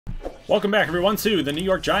Welcome back, everyone, to the New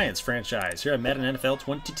York Giants franchise here at Madden NFL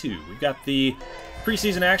 22. We've got the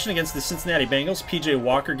preseason action against the Cincinnati Bengals. P.J.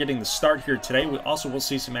 Walker getting the start here today. We also will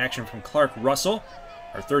see some action from Clark Russell,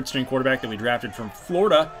 our third-string quarterback that we drafted from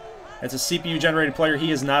Florida. That's a CPU-generated player.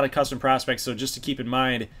 He is not a custom prospect, so just to keep in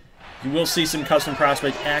mind, you will see some custom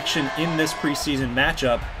prospect action in this preseason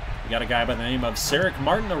matchup. We got a guy by the name of Sarek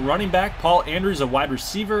Martin, a running back, Paul Andrews, a wide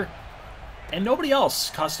receiver, and nobody else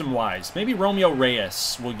custom-wise. Maybe Romeo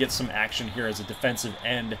Reyes will get some action here as a defensive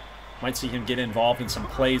end. Might see him get involved in some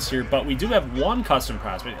plays here, but we do have one custom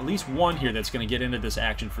prospect, at least one here that's going to get into this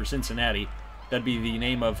action for Cincinnati. That'd be the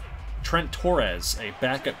name of Trent Torres, a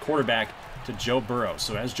backup quarterback to Joe Burrow.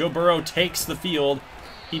 So as Joe Burrow takes the field,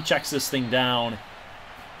 he checks this thing down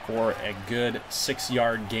for a good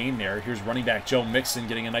 6-yard gain there. Here's running back Joe Mixon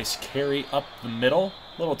getting a nice carry up the middle,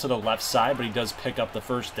 a little to the left side, but he does pick up the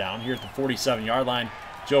first down. Here at the 47-yard line,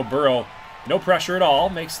 Joe Burrow, no pressure at all,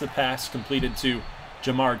 makes the pass completed to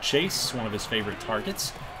Jamar Chase, one of his favorite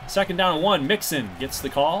targets. Second down and 1, Mixon gets the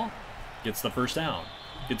call, gets the first down.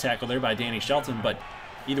 Good tackle there by Danny Shelton, but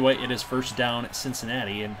either way, it is first down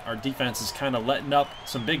Cincinnati, and our defense is kind of letting up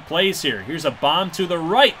some big plays here. Here's a bomb to the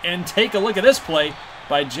right, and take a look at this play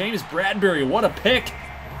by James Bradbury. What a pick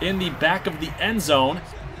in the back of the end zone.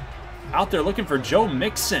 Out there looking for Joe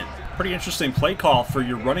Mixon. Pretty interesting play call for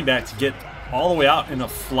your running back to get all the way out in a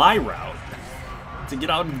fly route. To get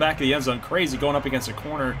out in the back of the end zone, crazy, going up against a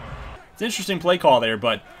corner. It's an interesting play call there,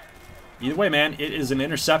 but either way, man, it is an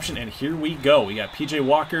interception, and here we go. We got P.J.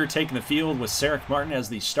 Walker taking the field with Sarek Martin as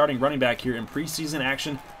the starting running back here in preseason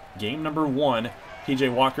action. Game number 1. P.J.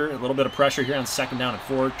 Walker, a little bit of pressure here on second down and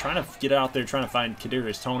 4. Trying to get out there, trying to find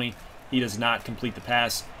Kadarius Toney. He does not complete the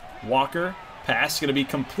pass. Walker, pass going to be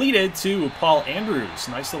completed to Paul Andrews.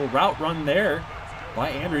 Nice little route run there by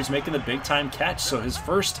Andrews, making the big-time catch. So his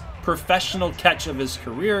first professional catch of his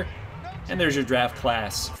career. And there's your draft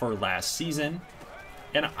class for last season.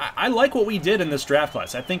 And I like what we did in this draft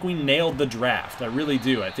class. I think we nailed the draft. I really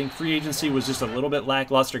do. I think free agency was just a little bit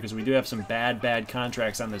lackluster because we do have some bad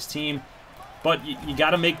contracts on this team. But you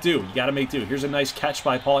got to make do. You got to make do. Here's a nice catch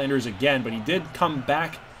by Paul Andrews again, but he did come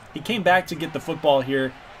back. He came back to get the football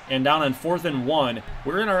here, and down on 4th and 1.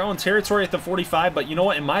 We're in our own territory at the 45, but you know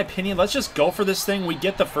what? In my opinion, let's just go for this thing. We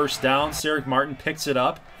get the first down. Sarek Martin picks it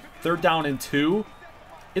up. 3rd down and 2.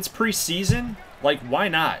 It's preseason. Like, why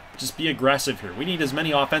not? Just be aggressive here. We need as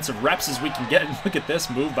many offensive reps as we can get, and look at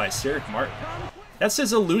this move by Sarek Martin. That's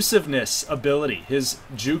his elusiveness ability. His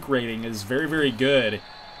juke rating is very good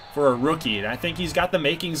for a rookie, and I think he's got the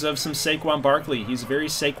makings of some Saquon Barkley. He's very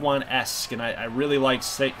Saquon-esque, and I really like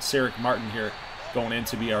Sarek Martin here going in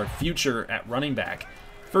to be our future at running back.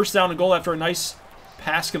 First down and goal after a nice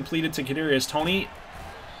pass completed to Kadarius Toney.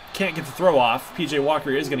 Can't get the throw off. P.J.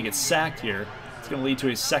 Walker is going to get sacked here. It's going to lead to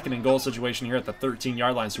a 2nd and goal situation here at the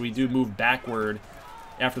 13-yard line, so we do move backward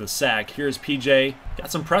after the sack. Here's P.J.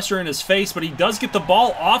 Got some pressure in his face, but he does get the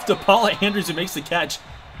ball off to Paul Andrews, who makes the catch.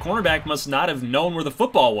 Cornerback must not have known where the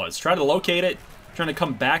football was. Tried to locate it, trying to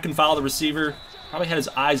come back and follow the receiver. Probably had his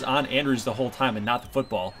eyes on Andrews the whole time and not the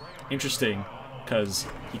football. Interesting, because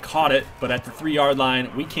he caught it, but at the 3-yard line,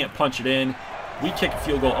 we can't punch it in. We kick a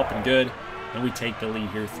field goal up and good, and we take the lead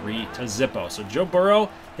here 3-0. So Joe Burrow,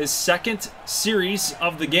 his 2nd series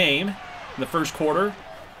of the game in the first quarter.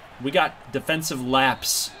 We got defensive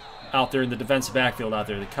lapse out there in the defensive backfield out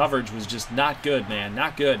there. The coverage was just not good, man,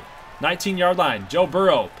 not good. 19-yard line, Joe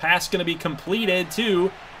Burrow, pass going to be completed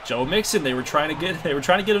to Joe Mixon. They were trying to get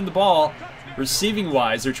him the ball. Receiving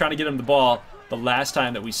wise, they're trying to get him the ball the last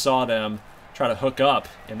time that we saw them try to hook up,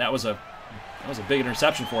 and that was a big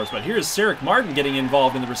interception for us. But here's Sarek Martin getting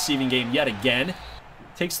involved in the receiving game yet again.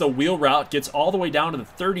 Takes the wheel route, gets all the way down to the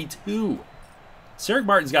 32. Sarek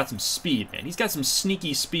Martin's got some speed, man. He's got some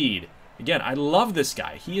sneaky speed. Again, I love this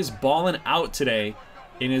guy. He is balling out today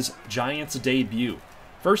in his Giants debut.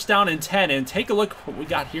 First down and 10, and take a look what we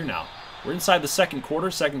got here now. We're inside the second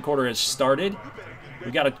quarter. Second quarter has started.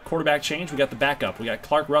 We got a quarterback change. We got the backup. We got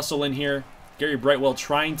Clark Russell in here. Gary Brightwell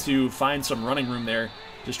trying to find some running room there.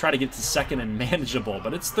 Just try to get to 2nd and manageable,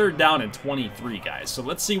 but it's 3rd down and 23, guys. So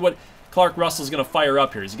let's see what Clark Russell's going to fire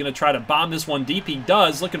up here. Is he going to try to bomb this one deep? He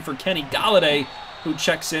does, looking for Kenny Golladay, who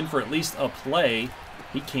checks in for at least a play.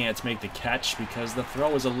 He can't make the catch because the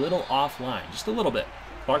throw is a little offline, just a little bit.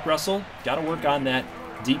 Clark Russell, got to work on that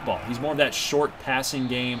deep ball. He's more of that short passing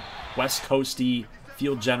game, West Coasty,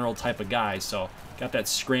 field general type of guy. So got that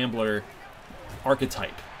scrambler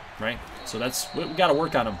archetype, right? So we got to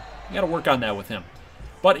work on him. We got to work on that with him.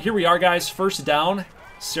 But here we are, guys. First down.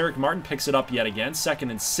 Sarek Martin picks it up yet again.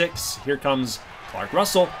 2nd and 6. Here comes Clark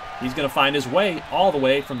Russell. He's going to find his way all the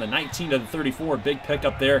way from the 19 to the 34. Big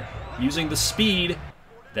pickup there. using the speed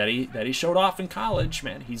that he showed off in college.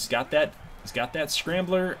 Man, he's got that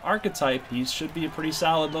scrambler archetype. He should be a pretty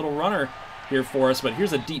solid little runner here for us. But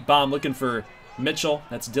here's a deep bomb looking for Mitchell.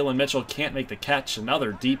 That's Dylan Mitchell. Can't make the catch.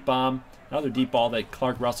 Another deep bomb. Another deep ball that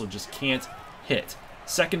Clark Russell just can't hit.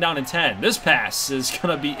 2nd down and 10. This pass is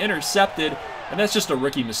going to be intercepted, and that's just a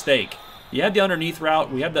rookie mistake. You had the underneath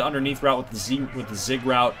route. We had the underneath route with the zig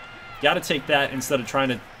route. Got to take that instead of trying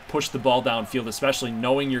to push the ball downfield, especially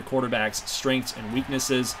knowing your quarterback's strengths and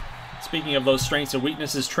weaknesses. Speaking of those strengths and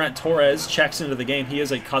weaknesses, Trent Torres checks into the game. He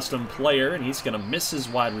is a custom player, and he's going to miss his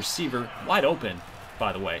wide receiver. Wide open,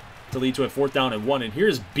 by the way, to lead to a 4th down and 1. And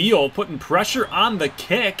here's Beal putting pressure on the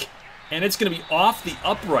kick, and it's going to be off the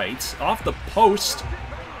upright, off the post,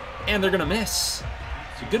 and they're going to miss.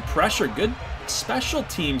 So good pressure, good special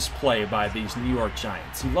teams play by these New York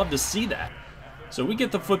Giants. You love to see that. So we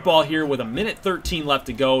get the football here with 1:13 left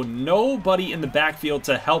to go. Nobody in the backfield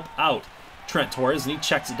to help out Trent Torres, and he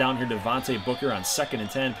checks it down here to Devontae Booker on 2nd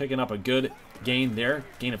and 10, picking up a good gain there,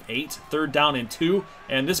 gain of 8. 3rd down and 2,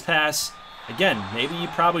 and this pass, again, maybe you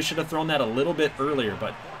probably should have thrown that a little bit earlier,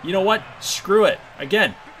 but you know what? Screw it.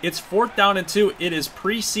 Again, it's 4th down and 2. It is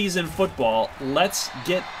preseason football. Let's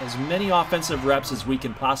get as many offensive reps as we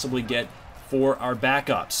can possibly get for our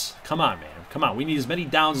backups. Come on, man. Come on. We need as many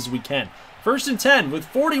downs as we can. 1st and 10 with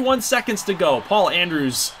 41 seconds to go. Paul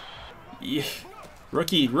Andrews. Yeah.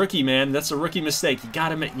 Rookie, man. That's a rookie mistake. You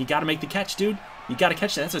gotta make the catch, dude. You gotta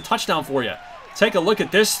catch that. That's a touchdown for you. Take a look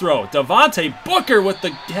at this throw. Devontae Booker with the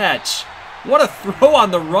catch. What a throw on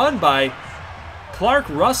the run by Clark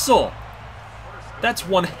Russell. That's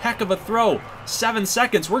one heck of a throw. 7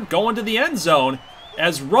 seconds. We're going to the end zone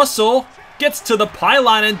as Russell gets to the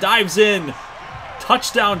pylon and dives in.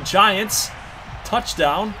 Touchdown, Giants.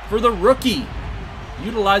 Touchdown for the rookie.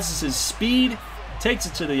 Utilizes his speed, takes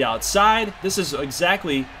it to the outside. This is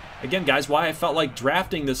exactly, again, guys, why I felt like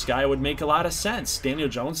drafting this guy would make a lot of sense. Daniel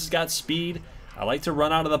Jones has got speed. I like to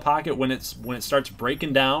run out of the pocket when it starts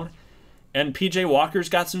breaking down. And PJ Walker's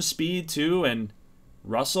got some speed too, and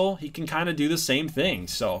Russell, he can kind of do the same thing.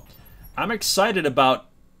 So I'm excited about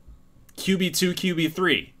QB2,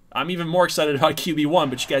 QB3. I'm even more excited about QB1,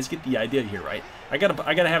 but you guys get the idea here, right? I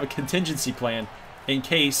gotta have a contingency plan in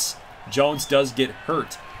case Jones does get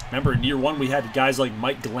hurt. Remember, in year 1, we had guys like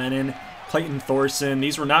Mike Glennon, Clayton Thorson.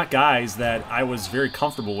 These were not guys that I was very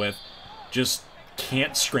comfortable with. Just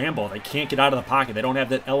can't scramble. They can't get out of the pocket. They don't have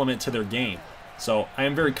that element to their game. So I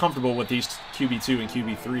am very comfortable with these QB2 and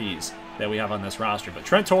QB3s that we have on this roster. But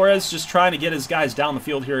Trent Torres just trying to get his guys down the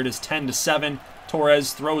field here. It is 10-7.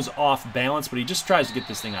 Torres throws off balance, but he just tries to get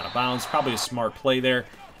this thing out of bounds. Probably a smart play there.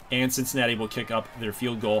 And Cincinnati will kick up their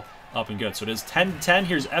field goal up and good. So it is 10-10.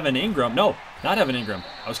 Here's Evan Ingram. No, not Evan Ingram.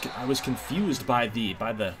 I was confused by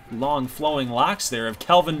the long flowing locks there of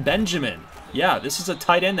Kelvin Benjamin. Yeah, this is a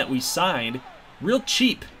tight end that we signed. Real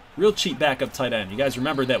cheap backup tight end. You guys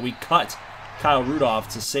remember that we cut Kyle Rudolph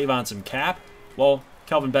to save on some cap? Well,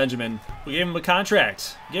 Kelvin Benjamin, we gave him a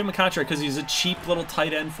contract. We gave him a contract because he's a cheap little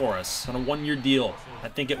tight end for us on a 1-year deal. I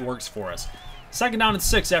think it works for us. 2nd down and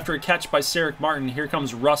 6 after a catch by Sarek Martin. Here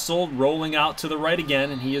comes Russell rolling out to the right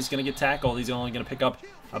again, and he is going to get tackled. He's only going to pick up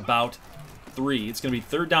about 3. It's going to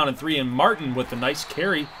be 3rd down and 3, and Martin with a nice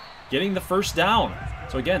carry getting the 1st down.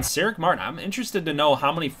 So again, Sarek Martin, I'm interested to know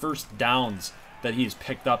how many 1st downs that he's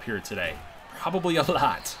picked up here today. Probably a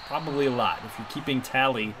lot. Probably a lot. If you're keeping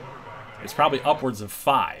tally, it's probably upwards of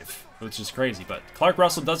 5, which is crazy. But Clark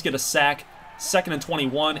Russell does get a sack. 2nd and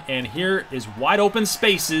 21, and here is wide open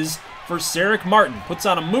spaces for Sarek Martin. Puts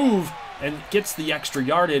on a move and gets the extra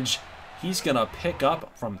yardage. He's going to pick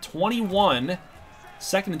up from 21.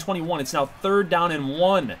 2nd and 21. It's now 3rd down and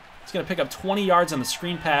 1. He's going to pick up 20 yards on the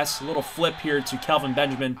screen pass. A little flip here to Kelvin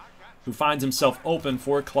Benjamin, who finds himself open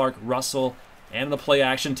for Clark Russell and the play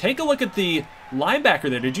action. Take a look at the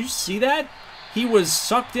linebacker there. Did you see that? He was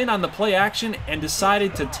sucked in on the play action and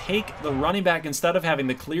decided to take the running back instead of having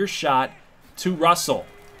the clear shot to Russell.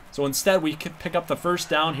 So instead, we could pick up the 1st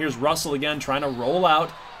down. Here's Russell again trying to roll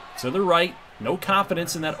out to the right. No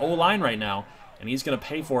confidence in that O-line right now, and he's going to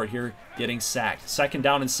pay for it here getting sacked. 2nd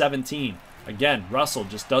down and 17. Again, Russell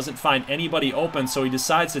just doesn't find anybody open, so he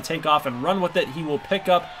decides to take off and run with it. He will pick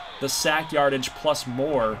up the sack yardage plus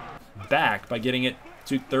more back by getting it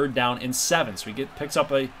to 3rd down and 7. So he picks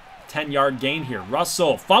up a 10-yard gain here.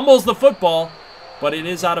 Russell fumbles the football, but it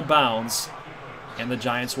is out of bounds. And the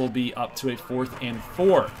Giants will be up to a 4th and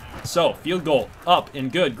 4. So, field goal up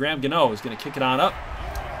and good. Graham Gano is going to kick it on up.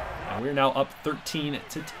 And we're now up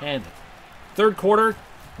 13-10. 3rd quarter,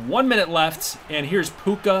 1 minute left. And here's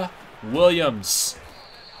Puka Williams.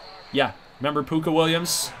 Yeah, remember Puka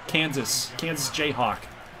Williams? Kansas Jayhawk.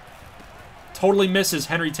 Totally misses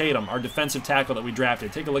Henry Tatum, our defensive tackle that we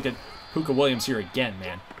drafted. Take a look at Puka Williams here again,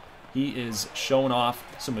 man. He is showing off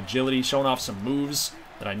some agility, showing off some moves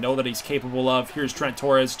that I know that he's capable of. Here's Trent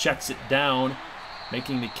Torres, checks it down.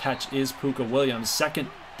 Making the catch is Puka Williams. 2nd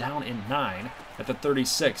down and 9 at the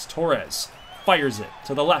 36. Torres fires it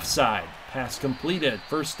to the left side. Pass completed.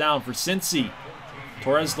 1st down for Cincy.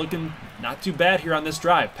 Torres looking not too bad here on this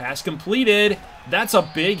drive. Pass completed. That's a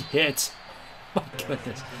big hit. My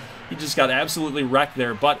goodness. He just got absolutely wrecked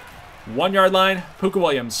there. But 1 yard line, Puka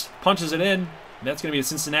Williams punches it in. That's going to be a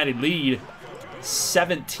Cincinnati lead.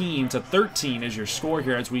 17-13 is your score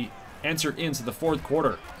here as we enter into the 4th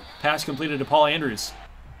quarter. Pass completed to Paul Andrews.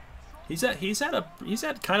 He's had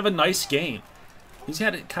kind of a nice game. He's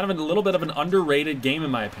had kind of a little bit of an underrated game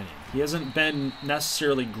in my opinion. He hasn't been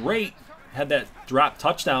necessarily great. Had that drop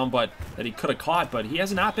touchdown but that he could have caught, but he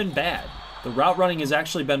has not been bad. The route running has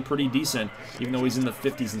actually been pretty decent, even though he's in the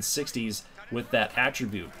 50s and 60s with that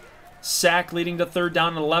attribute. Sack leading to 3rd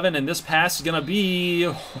down and 11, and this pass is going to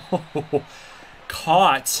be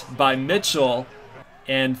caught by Mitchell.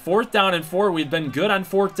 And 4th down and 4, we've been good on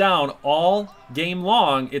 4th down all game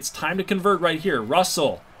long. It's time to convert right here.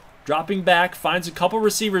 Russell dropping back, finds a couple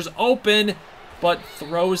receivers open, but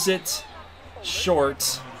throws it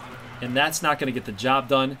short. And that's not going to get the job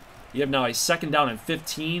done. You have now a 2nd down and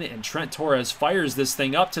 15, and Trent Torres fires this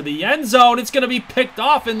thing up to the end zone. It's going to be picked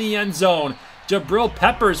off in the end zone. Jabril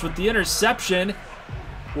Peppers with the interception.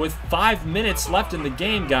 With 5 minutes left in the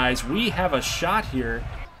game, guys, we have a shot here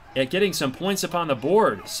at getting some points up on the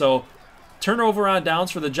board. So, turnover on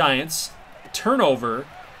downs for the Giants. Turnover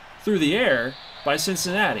through the air by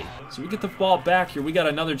Cincinnati. So we get the ball back here. We got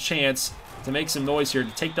another chance to make some noise here,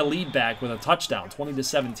 to take the lead back with a touchdown.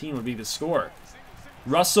 20-17 would be the score.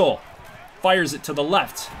 Russell fires it to the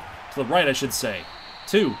left, to the right, I should say.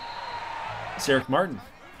 2. It's Eric Martin.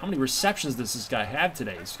 How many receptions does this guy have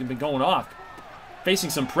today? He's been going off. Facing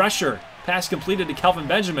some pressure. Pass completed to Kelvin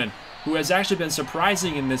Benjamin, who has actually been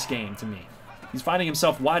surprising in this game to me. He's finding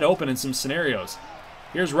himself wide open in some scenarios.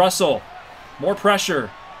 Here's Russell. More pressure.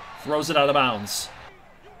 Throws it out of bounds.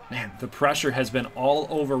 Man, the pressure has been all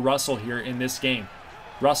over Russell here in this game.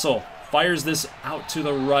 Russell fires this out to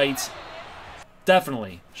the right.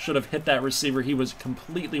 Definitely should have hit that receiver. He was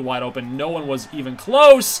completely wide open. No one was even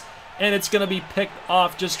close. And it's going to be picked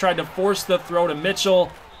off. Just tried to force the throw to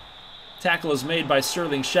Mitchell. Tackle is made by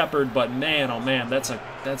Sterling Shepard, but man, oh man, that's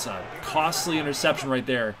a costly interception right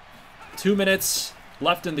there. 2 minutes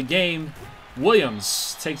left in the game.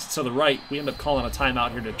 Williams takes it to the right. We end up calling a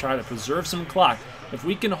timeout here to try to preserve some clock. If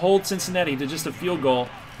we can hold Cincinnati to just a field goal,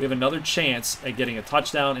 we have another chance at getting a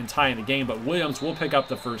touchdown and tying the game, but Williams will pick up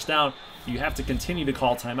the 1st down. You have to continue to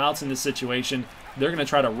call timeouts in this situation. They're going to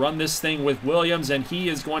try to run this thing with Williams, and he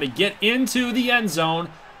is going to get into the end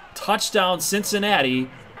zone. Touchdown,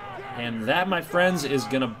 Cincinnati. And that, my friends, is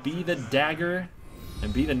going to be the dagger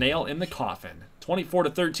and be the nail in the coffin.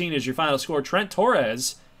 24-13 is your final score. Trent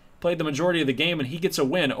Torres played the majority of the game, and he gets a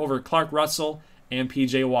win over Clark Russell and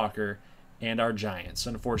P.J. Walker and our Giants,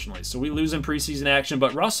 unfortunately. So we lose in preseason action,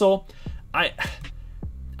 but Russell, I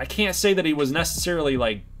can't say that he was necessarily,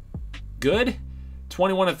 like, good.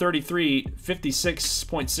 21-33, 56.6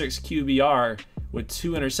 QBR with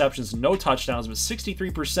 2 interceptions, no touchdowns, but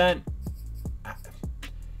 63%.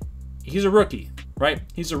 He's a rookie, right?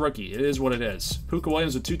 He's a rookie. It is what it is. Puka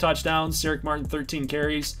Williams with 2 touchdowns, Eric Martin 13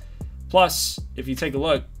 carries. Plus, if you take a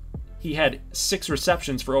look, he had 6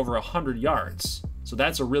 receptions for over 100 yards. So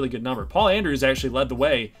that's a really good number. Paul Andrews actually led the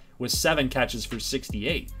way with 7 catches for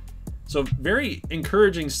 68. So very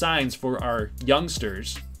encouraging signs for our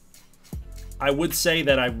youngsters. I would say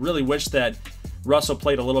that I really wish that Russell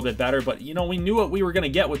played a little bit better, but you know, we knew what we were going to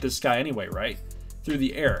get with this guy anyway, right? Through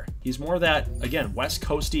the air. He's more that, again, West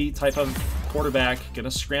Coasty type of quarterback, going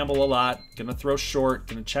to scramble a lot, going to throw short,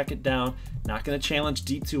 going to check it down, not going to challenge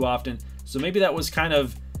deep too often. So maybe that was kind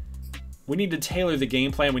of, we need to tailor the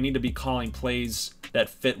game plan. We need to be calling plays that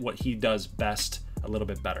fit what he does best a little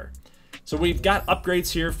bit better. So we've got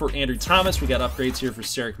upgrades here for Andrew Thomas. We got upgrades here for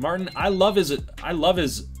Eric Martin. I love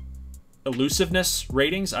his elusiveness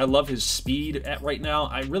ratings. I love his speed at right now.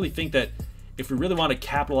 I really think that if we really want to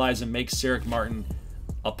capitalize and make Eric Martin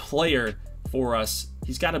a player for us,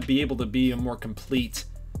 he's got to be able to be a more complete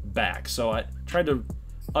back. So I tried to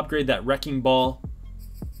upgrade that wrecking ball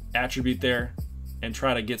attribute there and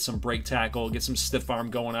try to get some break tackle, get some stiff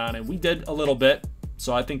arm going on, and we did a little bit.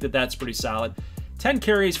 So I think that that's pretty solid. 10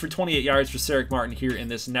 carries for 28 yards for Eric Martin here in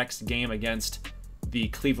this next game against the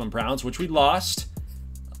Cleveland Browns, which we lost.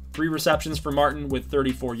 3 receptions for Martin with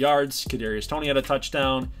 34 yards. Kadarius Toney had a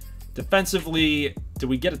touchdown. Defensively, did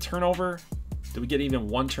we get a turnover? Did we get even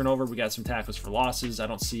one turnover? We got some tackles for losses. I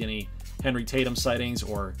don't see any Henry Tatum sightings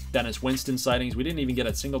or Dennis Winston sightings. We didn't even get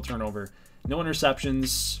a single turnover. No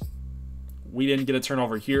interceptions. We didn't get a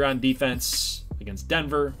turnover here on defense against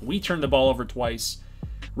Denver. We turned the ball over twice.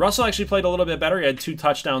 Russell actually played a little bit better. He had 2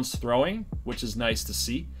 touchdowns throwing, which is nice to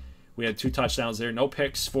see. We had 2 touchdowns there. No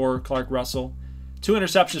picks for Clark Russell. 2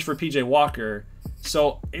 interceptions for PJ Walker.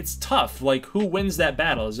 So it's tough. Like, who wins that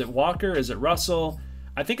battle? Is it Walker? Is it Russell?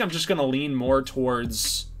 I think I'm just going to lean more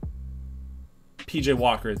towards PJ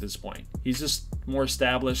Walker at this point. He's just more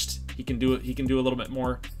established. He can do it. He can do a little bit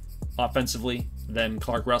more offensively than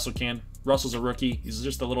Clark Russell can. Russell's a rookie. He's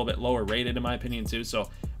just a little bit lower rated in my opinion too. So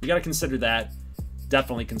we got to consider that.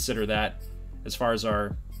 Definitely consider that as far as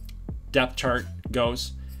our depth chart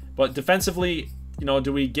goes. But defensively, you know,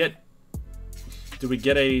 do we get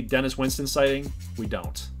a Dennis Winston sighting? We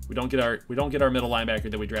don't. We don't get our middle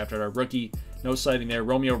linebacker that we drafted, our rookie. No sighting there.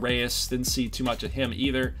 Romeo Reyes, didn't see too much of him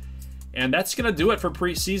either. And that's going to do it for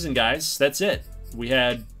preseason, guys. That's it. We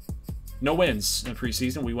had no wins in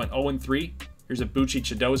preseason. We went 0-3. Here's a Bucci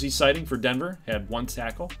Chidozie sighting for Denver. Had 1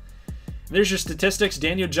 tackle. And there's your statistics.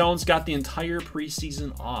 Daniel Jones got the entire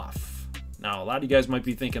preseason off. Now, a lot of you guys might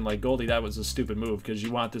be thinking, like, Goldie, that was a stupid move because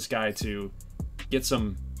you want this guy to get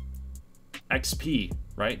some XP,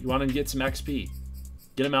 right? You want him to get some XP.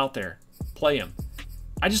 Get him out there. Play him.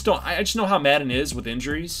 I just know how Madden is with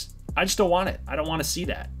injuries. I just don't want it. I don't want to see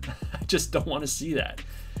that. I just don't want to see that.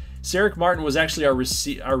 Sarek Martin was actually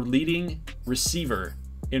our leading receiver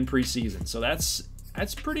in preseason. So that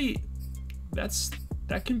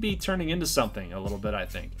can be turning into something a little bit, I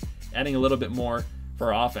think. Adding a little bit more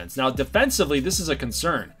for our offense. Now, defensively, this is a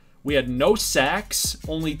concern. We had no sacks,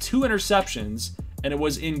 only 2 interceptions, and it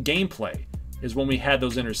was in gameplay is when we had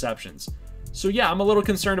those interceptions. So yeah, I'm a little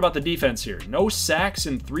concerned about the defense here. No sacks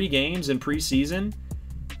in 3 games in preseason.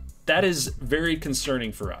 That is very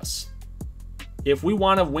concerning for us. If we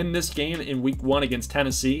want to win this game in week 1 against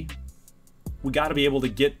Tennessee, we got to be able to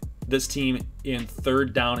get this team in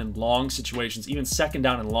 3rd down and long situations, even 2nd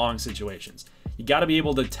down and long situations. You got to be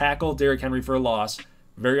able to tackle Derrick Henry for a loss.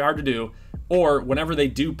 Very hard to do. Or whenever they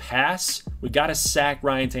do pass, we got to sack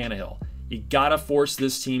Ryan Tannehill. You got to force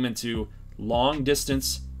this team into long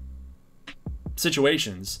distance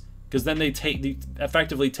situations because then they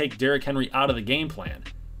effectively take Derrick Henry out of the game plan.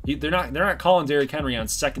 They're not calling Derrick Henry on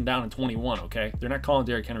 2nd down and 21, okay? They're not calling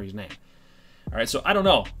Derrick Henry's name. All right, so I don't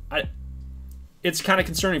know. It's kind of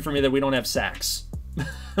concerning for me that we don't have sacks.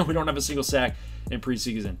 We don't have a single sack in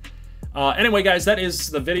preseason. Anyway, guys, that is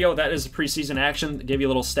the video. That is the preseason action. I gave you a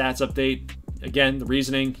little stats update. Again, the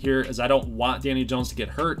reasoning here is I don't want Daniel Jones to get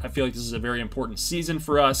hurt. I feel like this is a very important season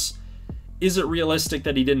for us. Is it realistic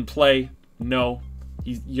that he didn't play? No.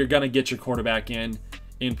 You're going to get your quarterback in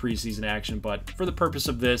preseason action, but for the purpose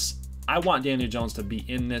of this, I want Daniel Jones to be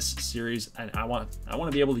in this series, and I want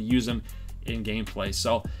to be able to use him in gameplay.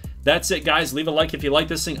 So that's it, guys. Leave a like if you like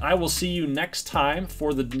this thing. I will see you next time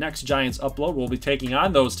for the next Giants upload. We'll be taking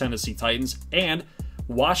on those Tennessee Titans and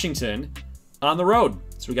Washington on the road.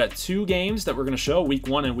 So we got 2 games that we're going to show, week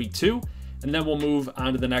 1 and week 2, and then we'll move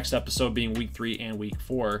on to the next episode being week 3 and week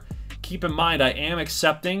 4. Keep in mind, I am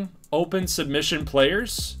accepting open submission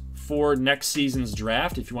players for next season's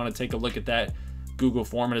draft. If you want to take a look at that Google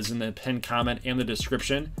form, it is in the pinned comment and the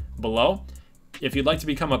description below. If you'd like to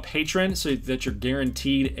become a patron so that you're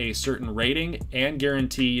guaranteed a certain rating and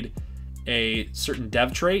guaranteed a certain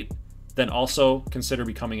dev trait, then also consider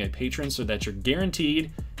becoming a patron so that you're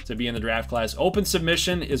guaranteed to be in the draft class. Open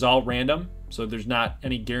submission is all random, so there's not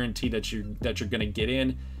any guarantee that you're going to get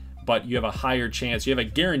in, but you have a higher chance. You have a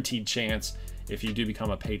guaranteed chance if you do become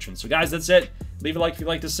a patron. So guys, that's it. Leave a like if you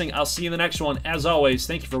like this thing. I'll see you in the next one. As always,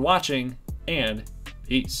 thank you for watching, and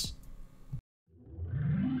peace.